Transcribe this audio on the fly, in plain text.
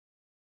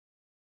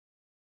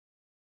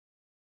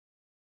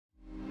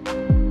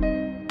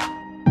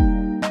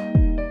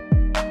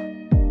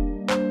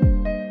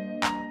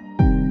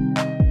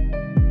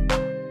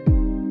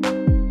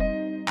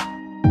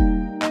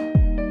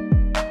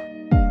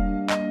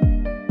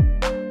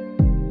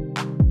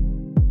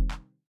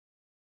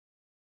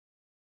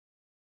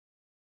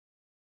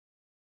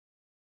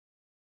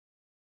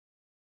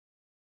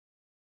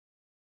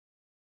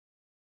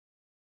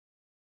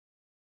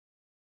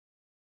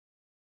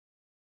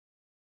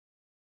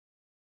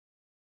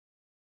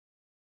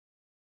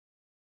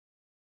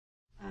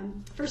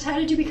First, how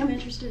did you become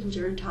interested in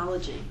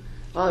gerontology?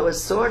 Well, it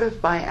was sort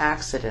of by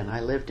accident.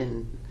 I lived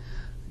in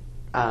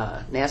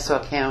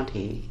Nassau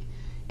County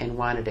and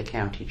wanted a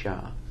county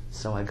job.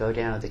 So I go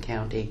down to the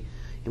county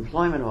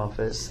employment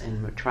office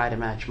and try to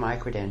match my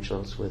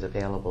credentials with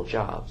available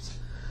jobs.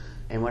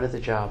 And one of the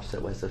jobs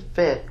that was a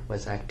fit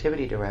was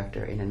activity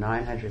director in a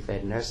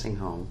 900-bed nursing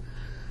home.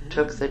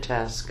 Took the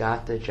test,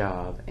 got the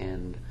job,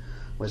 and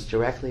was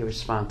directly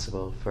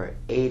responsible for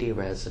 80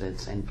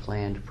 residents and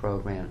planned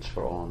programs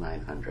for all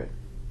 900.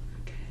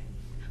 Okay.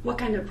 What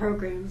kind of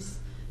programs?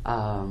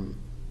 Let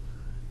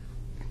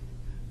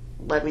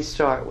me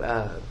start.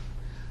 Sure.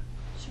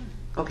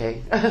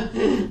 Okay.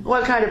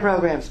 What kind of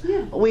programs?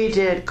 Yeah. We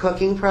did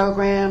cooking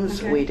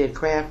programs, Okay. we did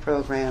craft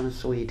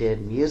programs, we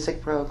did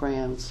music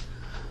programs.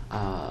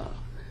 I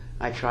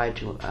tried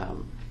to,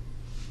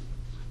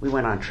 we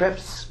went on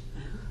trips.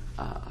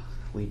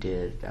 We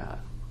did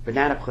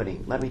banana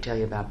pudding. Let me tell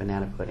you about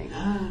banana pudding.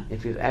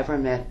 If you've ever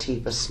met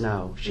Teepa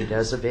Snow, she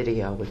does a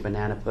video with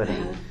banana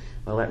pudding.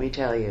 Well, let me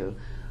tell you,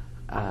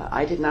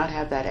 I did not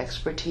have that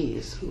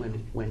expertise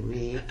when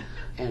me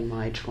and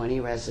my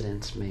 20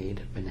 residents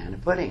made banana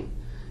pudding.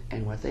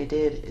 And what they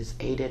did is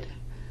ate it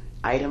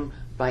item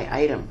by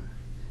item.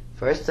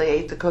 First they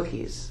ate the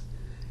cookies,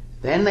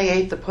 then they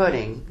ate the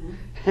pudding,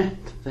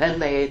 then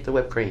they ate the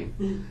whipped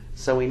cream.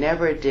 So we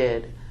never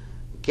did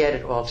get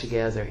it all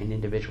together in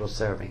individual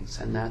servings,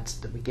 and that's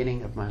the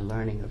beginning of my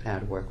learning of how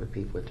to work with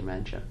people with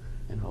dementia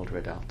and older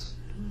adults.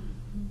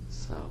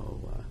 So,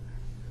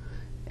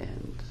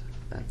 and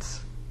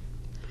that's...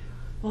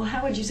 Well,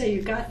 how would you say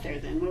you got there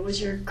then? What was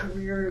your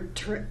career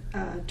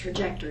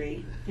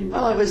trajectory?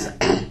 Well, it was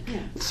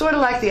sort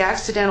of like the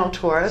accidental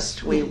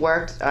tourist. We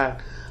worked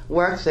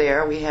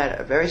there. We had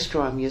a very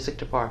strong music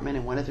department,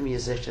 and one of the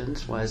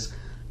musicians was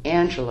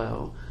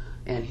Angelo,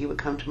 and he would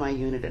come to my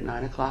unit at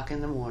 9 o'clock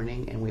in the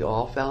morning, and we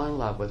all fell in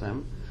love with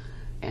him.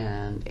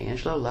 And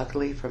Angelo,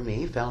 luckily for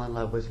me, fell in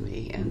love with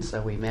me, and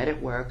so we met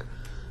at work,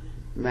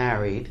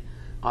 married.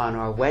 On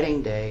our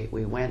wedding day,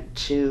 we went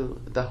to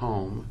the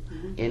home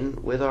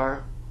in with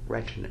our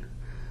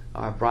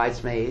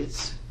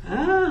bridesmaids,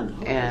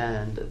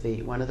 and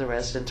one of the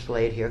residents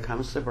played "Here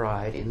Comes the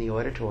Bride" in the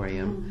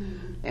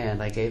auditorium,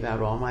 and I gave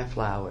out all my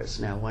flowers.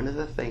 Now, one of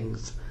the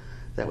things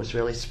that was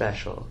really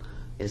special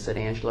is that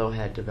Angelo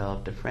had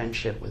developed a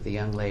friendship with a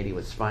young lady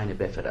with spina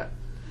bifida.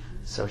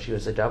 So she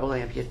was a double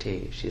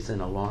amputee. She's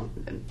in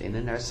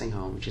a nursing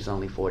home. She's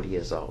only 40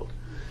 years old.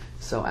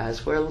 So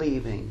as we're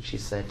leaving, she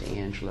said to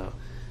Angelo,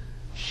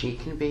 "She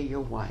can be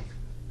your wife,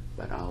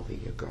 but I'll be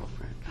your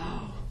girlfriend."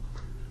 Oh,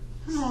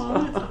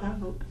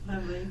 that's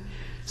lovely.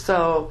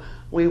 So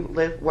we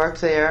worked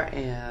there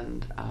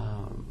and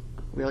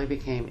really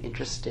became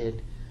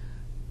interested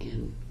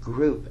in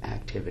group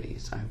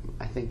activities.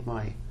 I think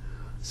my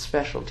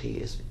specialty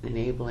is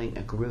enabling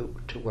a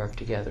group to work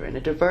together, and a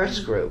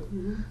diverse group,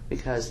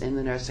 because in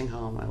the nursing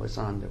home I was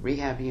on the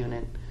rehab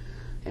unit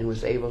and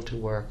was able to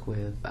work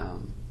with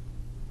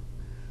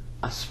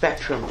a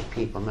spectrum of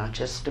people, not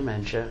just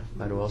dementia,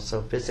 but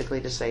also physically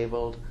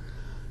disabled,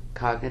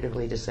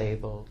 cognitively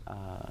disabled,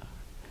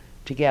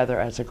 together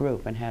as a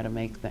group, and how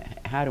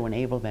to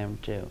enable them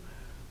to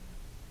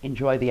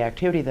enjoy the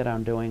activity that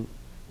I'm doing,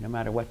 no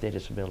matter what their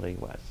disability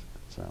was.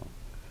 So,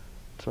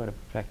 sort of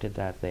perfected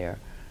that there.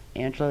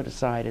 Angelo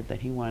decided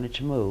that he wanted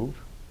to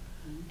move,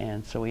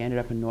 and so we ended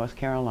up in North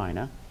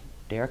Carolina,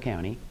 Dare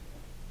County,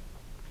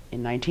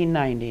 in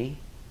 1990,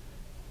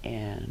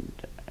 and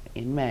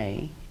in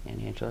May.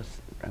 And Angelo,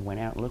 I went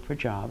out and looked for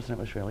jobs, and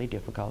it was really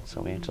difficult.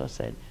 So Angelo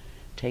said,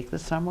 "Take the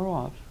summer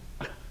off."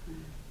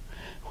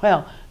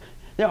 Well,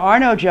 there are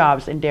no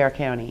jobs in Dare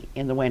County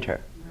in the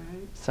winter,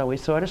 so we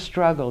sort of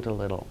struggled a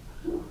little.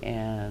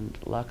 And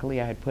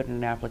luckily, I had put in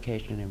an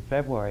application in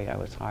February. I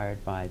was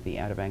hired by the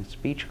Outer Banks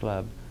Beach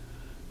Club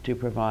to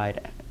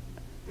provide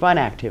fun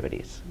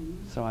activities.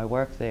 So I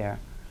worked there,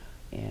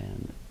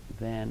 and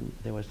then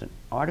there was an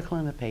article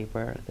in the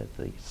paper that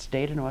the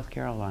state of North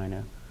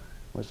Carolina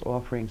was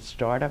offering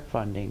startup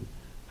funding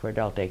for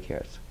adult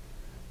daycares.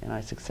 And I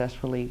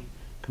successfully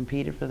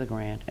competed for the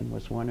grant and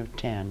was one of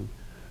 10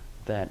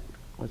 that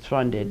was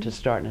funded to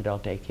start an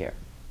adult daycare.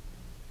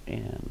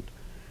 And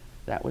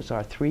that was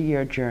our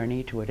 3-year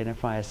journey to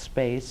identify a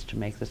space, to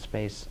make the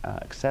space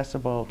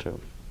accessible, to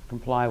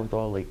comply with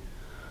all the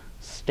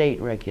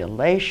state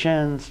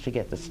regulations, to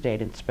get the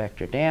state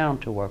inspector down,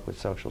 to work with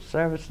social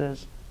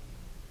services.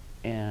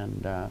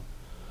 And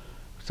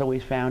so we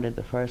founded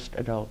the first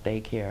adult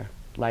daycare,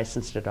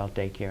 licensed adult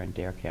daycare in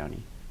Dare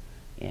County.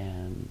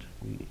 And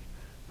we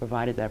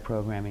provided that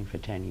programming for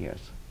 10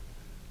 years.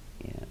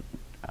 And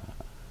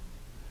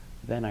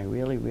then I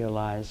really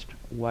realized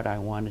what I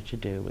wanted to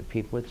do with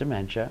people with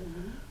dementia,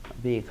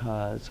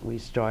 because we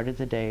started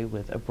the day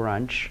with a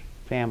brunch,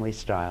 family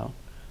style.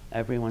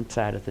 Everyone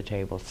sat at the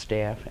table,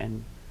 staff,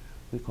 and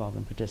we call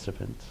them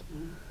participants.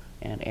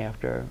 And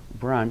after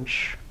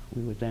brunch,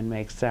 we would then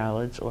make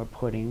salads or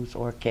puddings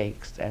or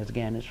cakes, as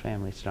again is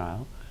family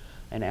style,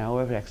 an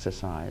hour of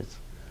exercise,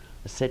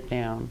 a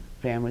sit-down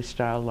family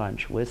style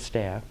lunch with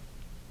staff,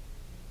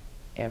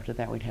 After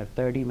that, we'd have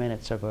 30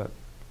 minutes of a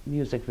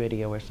music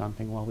video or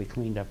something while we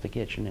cleaned up the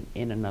kitchen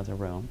in another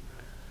room.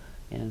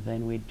 And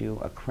then we'd do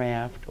a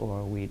craft,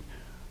 or we'd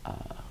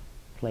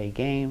play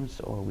games,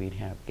 or we'd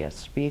have guest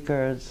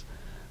speakers.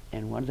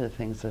 And one of the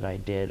things that I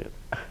did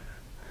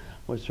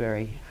was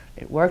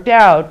it worked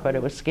out, but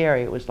it was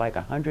scary. It was like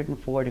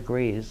 104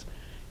 degrees,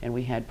 and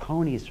we had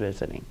ponies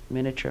visiting,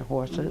 miniature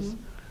horses.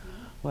 Mm-hmm.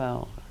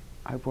 Well,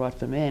 I brought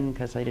them in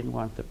because I didn't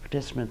want the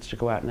participants to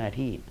go out in that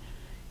heat.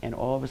 And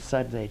all of a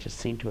sudden, they just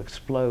seemed to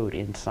explode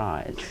in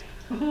size.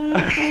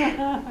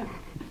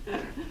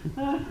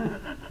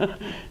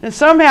 And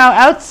somehow,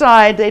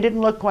 outside, they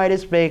didn't look quite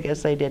as big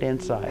as they did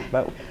inside.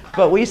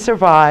 But we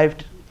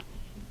survived,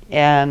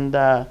 and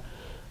the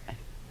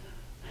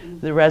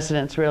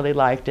residents really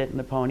liked it, and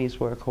the ponies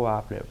were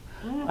cooperative.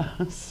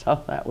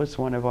 So that was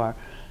one of our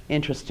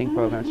interesting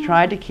programs.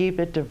 Tried to keep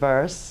it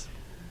diverse.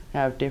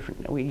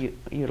 We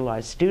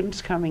utilized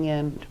students coming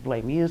in to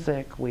play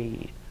music.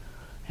 We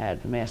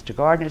had the master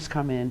gardeners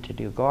come in to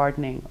do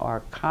gardening.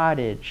 Our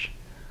cottage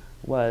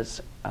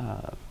was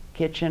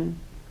kitchen.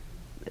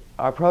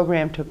 Our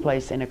program took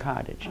place in a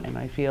cottage, and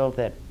I feel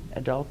that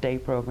adult day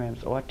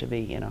programs ought to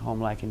be in a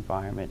home-like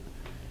environment,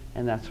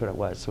 and that's what it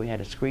was. So we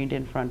had a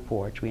screened-in front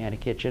porch. We had a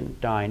kitchen,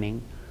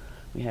 dining.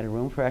 We had a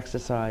room for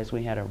exercise.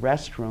 We had a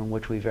restroom,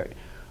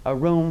 a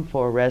room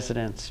for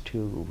residents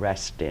to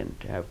rest in,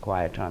 to have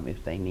quiet time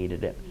if they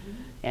needed it,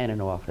 and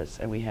an office.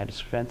 And we had a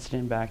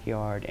fenced-in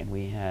backyard, and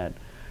we had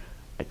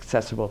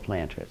accessible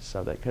planters,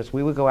 so that, because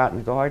we would go out in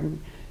the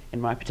garden,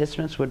 and my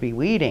participants would be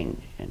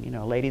weeding, and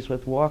ladies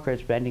with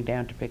walkers bending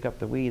down to pick up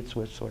the weeds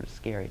was sort of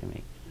scary to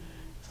me.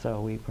 So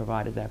we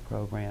provided that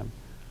program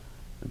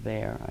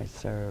there. I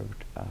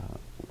served,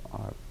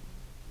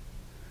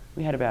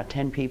 we had about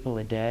 10 people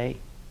a day,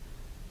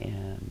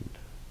 and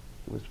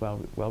it was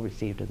well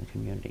received in the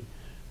community.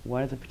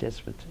 One of the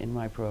participants in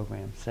my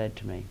program said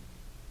to me,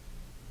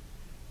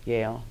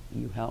 "Gail,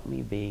 you help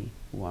me be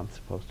who I'm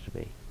supposed to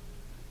be."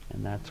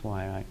 And that's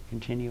why I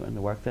continue in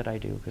the work that I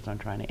do, because I'm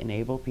trying to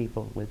enable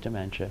people with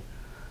dementia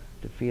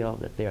to feel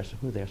that they're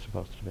who they're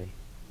supposed to be.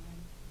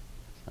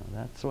 So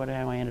that's how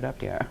I ended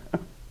up here.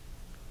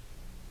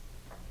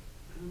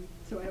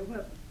 So at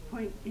what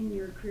point in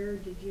your career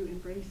did you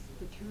embrace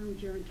the term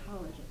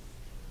gerontologist?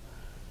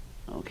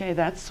 Okay,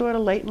 that's sort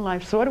of late in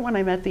life, sort of when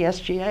I met the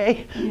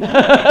SGA.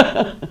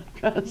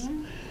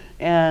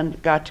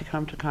 And got to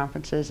come to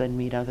conferences and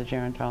meet other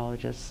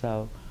gerontologists.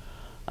 So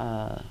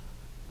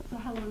So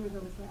how long ago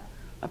was that?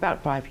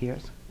 about 5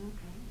 years.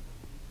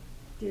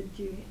 Okay.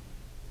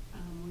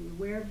 Were you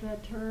aware of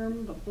that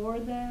term before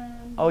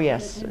then? Oh,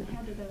 yes. And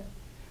how did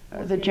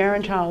that The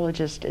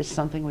gerontologist is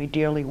something we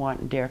dearly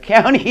want in Dare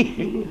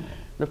County.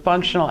 The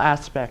functional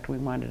aspect, we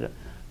wanted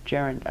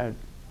an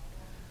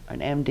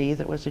MD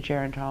that was a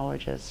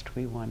gerontologist.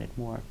 We wanted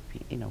more,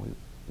 we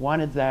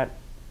wanted that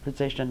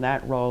position,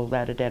 that role,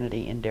 that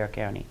identity in Dare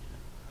County.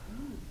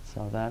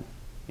 So that,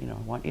 I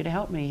want you to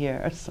help me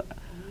here. So,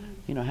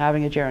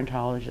 having a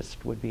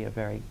gerontologist would be a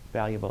very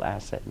valuable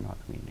asset in our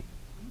community.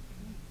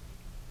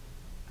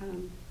 Okay.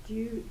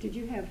 Did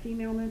you have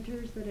female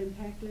mentors that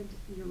impacted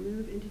your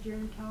move into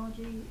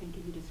gerontology? And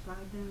can you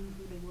describe them,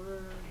 who they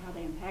were, how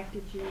they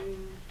impacted you?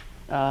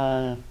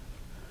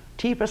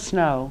 Teepa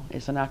Snow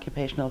is an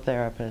occupational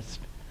therapist,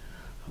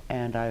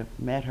 and I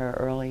met her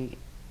early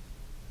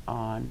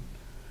on.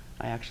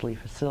 I actually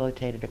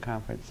facilitated a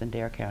conference in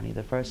Dare County,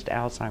 the first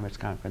Alzheimer's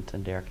conference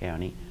in Dare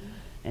County,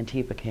 and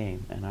Teepa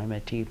came, and I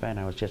met Teepa, and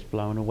I was just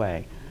blown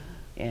away.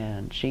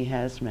 And she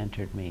has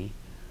mentored me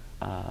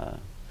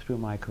through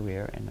my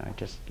career, and I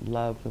just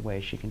love the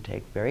way she can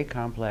take very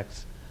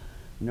complex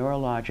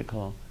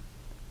neurological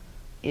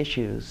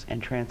issues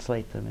and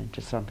translate them into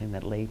something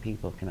that lay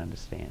people can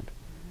understand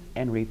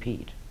and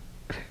repeat.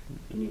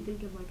 Can you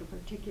think of like a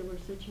particular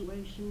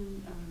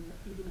situation,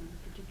 even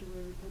a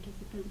particular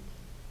participant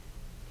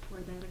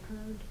where that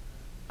occurred?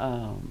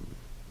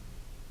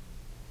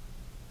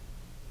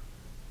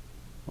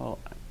 Well,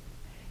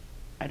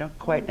 I don't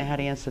quite know how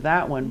to answer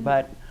that one,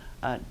 but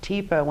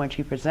Teepa, when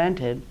she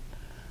presented,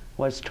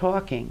 was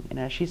talking, and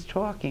as she's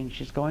talking,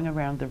 she's going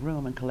around the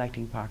room and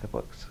collecting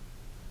pocketbooks.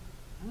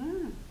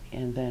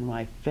 And then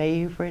my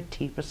favorite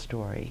Teepa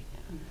story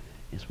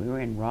is we were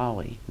in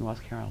Raleigh,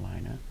 North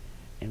Carolina,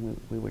 and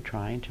we were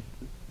trying to,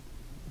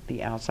 the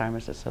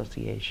Alzheimer's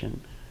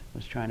Association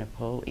was trying to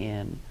pull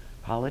in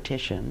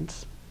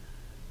politicians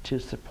to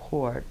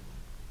support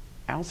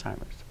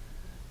Alzheimer's.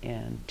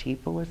 And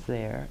Teepa was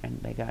there, and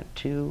they got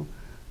two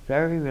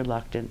very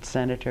reluctant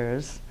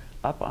senators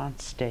up on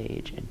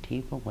stage, and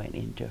Teepa went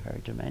into her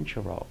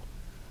dementia role.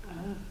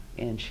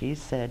 And she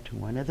said to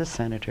one of the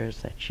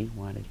senators that she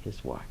wanted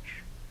his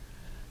watch.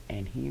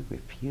 And he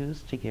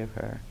refused to give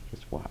her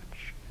his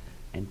watch.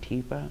 And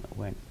Teepa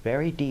went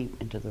very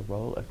deep into the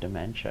role of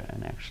dementia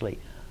and actually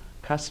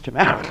cussed him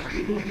out.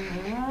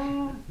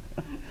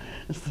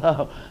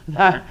 So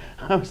that,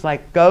 I was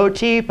like, go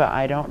Teepa.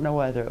 I don't know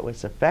whether it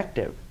was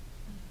effective,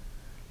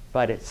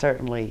 but it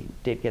certainly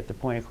did get the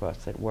point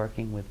across that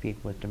working with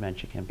people with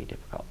dementia can be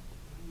difficult.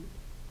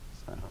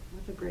 So.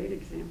 That's a great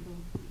example.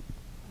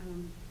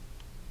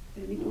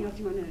 Anything else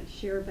you want to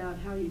share about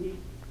how unique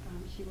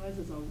she was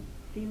as a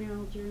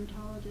female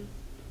gerontologist?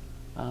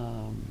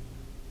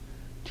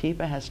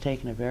 TIPA has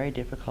taken a very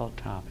difficult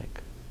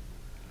topic,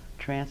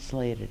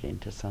 translated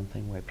into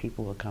something where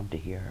people will come to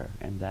hear her,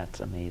 and that's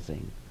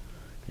amazing.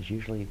 Because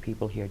usually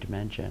people hear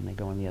dementia and they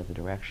go in the other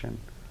direction.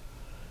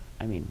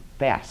 I mean,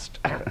 fast.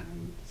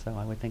 So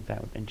I would think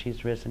that, and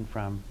she's risen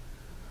from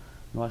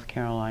North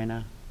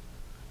Carolina,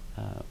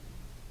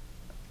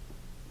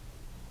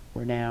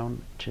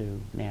 renowned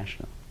to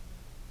national.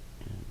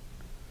 And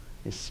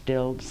is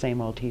still the same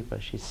old Tifa.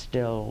 She's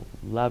still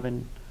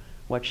loving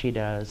what she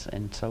does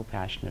and so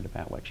passionate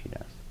about what she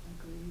does.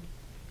 Agreed.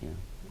 Yeah.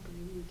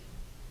 Agreed.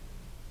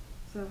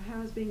 So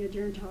how has being a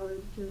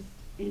gerontologist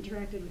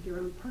interacted with your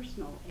own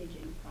personal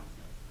aging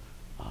process?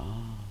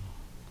 Oh,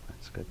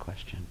 that's a good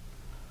question.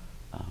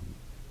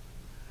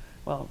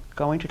 Well,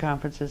 going to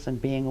conferences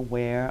and being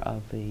aware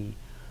of the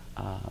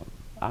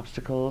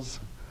obstacles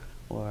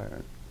or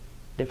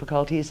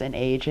difficulties in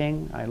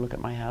aging. I look at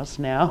my house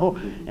now,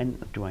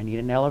 and do I need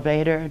an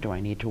elevator? Do I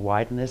need to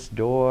widen this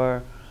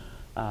door?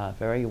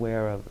 Very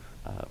aware of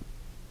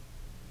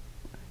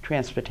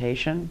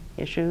transportation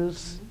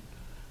issues.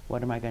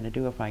 What am I going to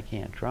do if I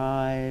can't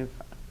drive?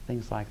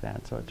 Things like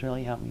that. So it's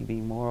really helped me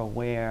be more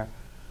aware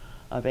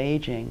of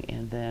aging,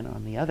 and then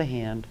on the other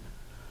hand,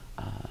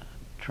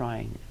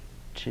 trying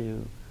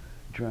to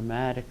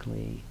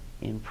dramatically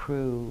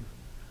improve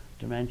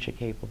dementia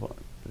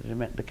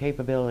the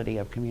capability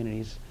of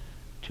communities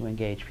to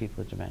engage people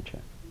with dementia,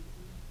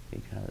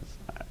 because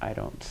I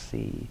don't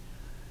see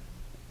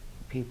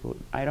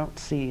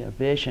a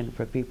vision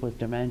for people with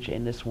dementia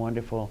in this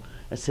wonderful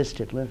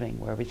assisted living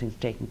where everything's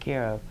taken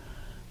care of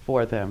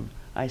for them.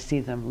 I see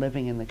them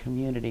living in the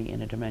community,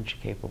 in a dementia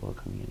capable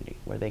community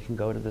where they can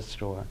go to the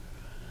store,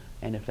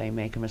 and if they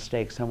make a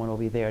mistake, someone will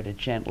be there to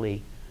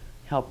gently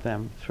help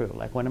them through.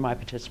 Like one of my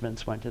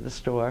participants went to the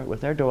store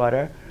with her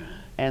daughter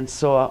and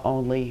saw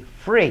only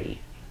free.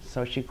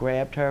 So she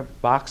grabbed her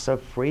box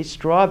of free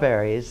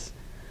strawberries,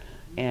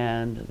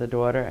 and the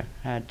daughter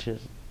had to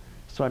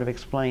sort of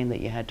explain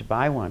that you had to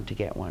buy one to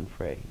get one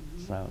free.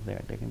 So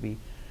there can be,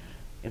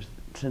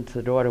 since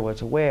the daughter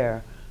was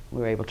aware,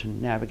 we were able to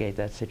navigate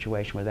that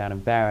situation without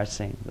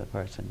embarrassing the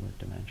person with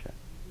dementia.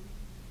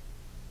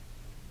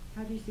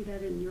 How do you see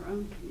that in your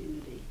own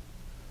community?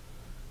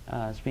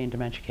 As being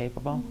dementia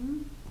capable?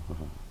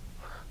 Mm-hmm.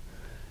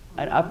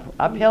 An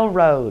uphill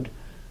road.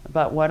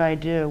 But what I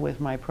do with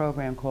my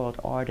program called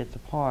Art at the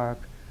Park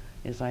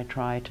is I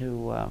try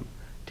to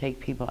take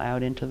people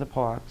out into the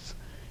parks,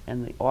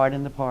 and the art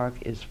in the park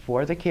is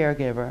for the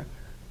caregiver,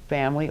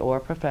 family or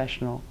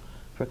professional,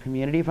 for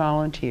community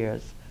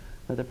volunteers,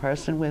 for the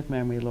person with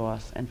memory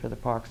loss, and for the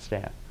park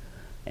staff.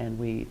 And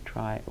we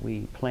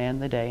plan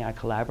the day. I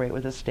collaborate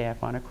with the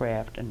staff on a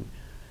craft and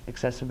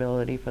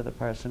accessibility for the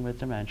person with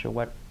dementia,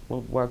 what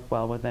will work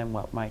well with them,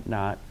 what might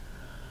not.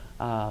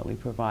 We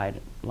provide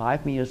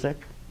live music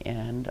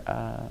and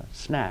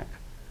snack.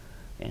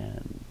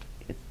 And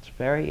it's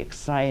very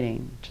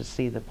exciting to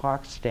see the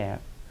park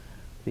staff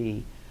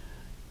be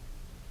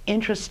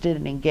interested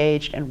and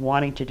engaged and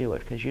wanting to do it,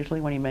 because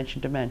usually when you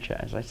mention dementia,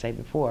 as I say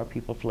before,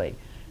 people flee.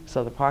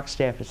 So the park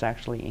staff is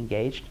actually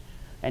engaged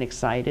and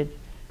excited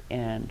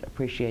and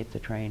appreciate the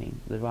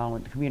training. The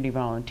community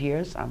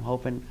volunteers, I'm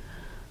hoping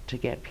to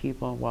get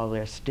people while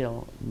they're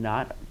still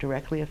not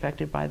directly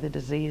affected by the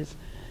disease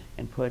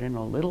and put in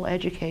a little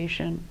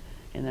education,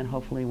 and then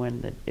hopefully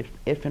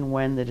if and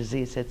when the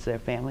disease hits their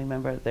family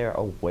member, they're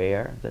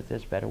aware that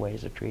there's better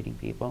ways of treating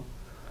people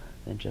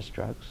than just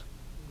drugs.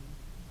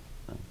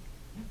 So.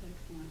 That's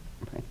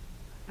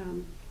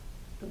excellent.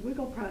 The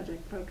WIGL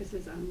project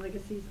focuses on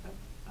legacies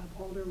of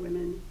older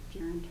women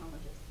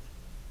gerontologists.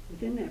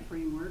 Within that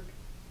framework,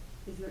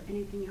 is there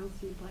anything else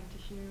you'd like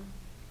to share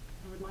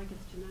or would like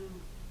us to know?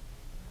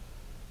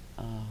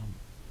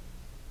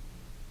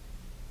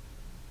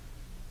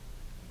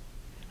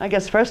 I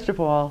guess first of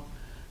all,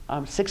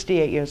 I'm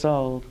 68 years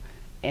old,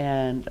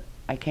 and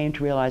I came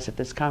to realize at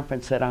this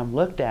conference that I'm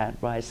looked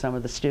at by some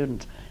of the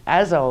students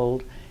as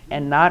old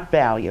and not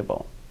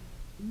valuable.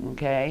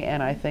 Okay,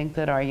 and I think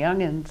that our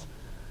youngins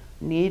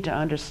need to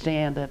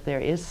understand that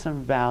there is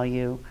some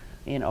value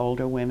in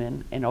older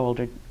women and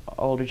older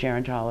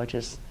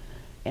gerontologists,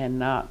 and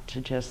not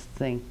to just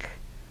think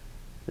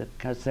that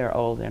because they're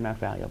old they're not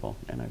valuable.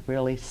 And I've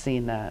really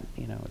seen that.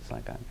 You know, it's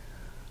like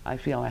I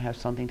feel I have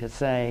something to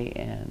say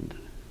and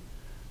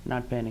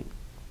not been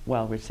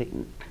well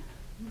received.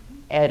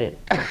 Edit.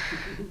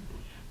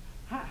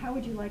 How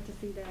would you like to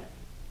see that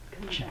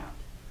come about?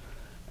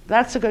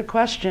 That's a good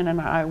question,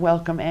 and I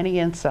welcome any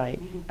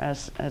insight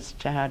as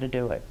to how to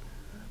do it,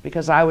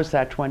 because I was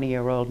that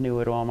 20-year-old,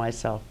 knew it all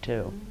myself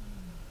too.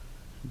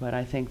 But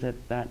I think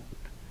that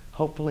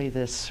hopefully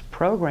this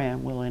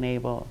program will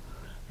enable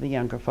the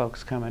younger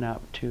folks coming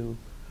up to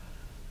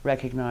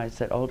recognize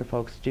that older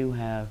folks do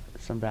have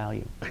some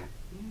value. Yeah.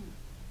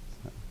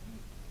 So.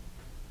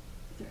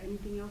 Is there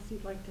anything else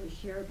you'd like to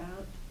share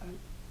about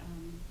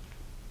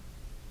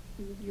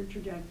your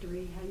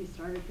trajectory, how you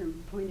started from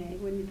point A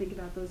when you think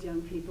about those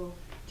young people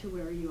to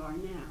where you are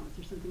now? Is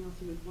there something else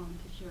you would want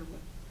to share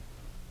with?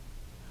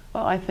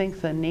 Well, I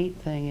think the neat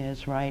thing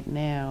is right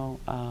now,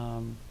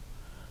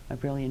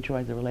 I've really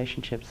enjoyed the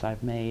relationships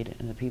I've made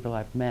and the people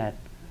I've met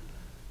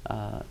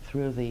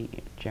through the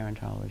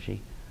gerontology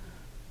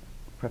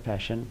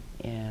profession.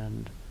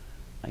 And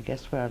I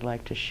guess what I'd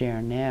like to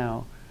share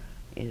now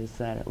is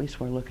that at least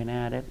we're looking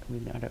at it.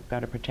 We've got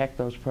to protect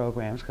those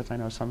programs, because I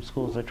know some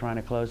schools are trying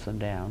to close them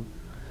down.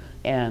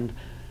 And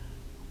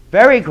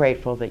very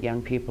grateful that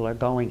young people are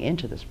going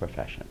into this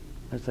profession,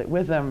 because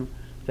with them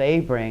they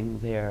bring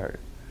their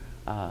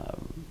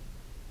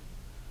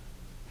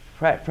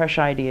fresh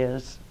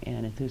ideas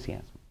and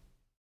enthusiasm.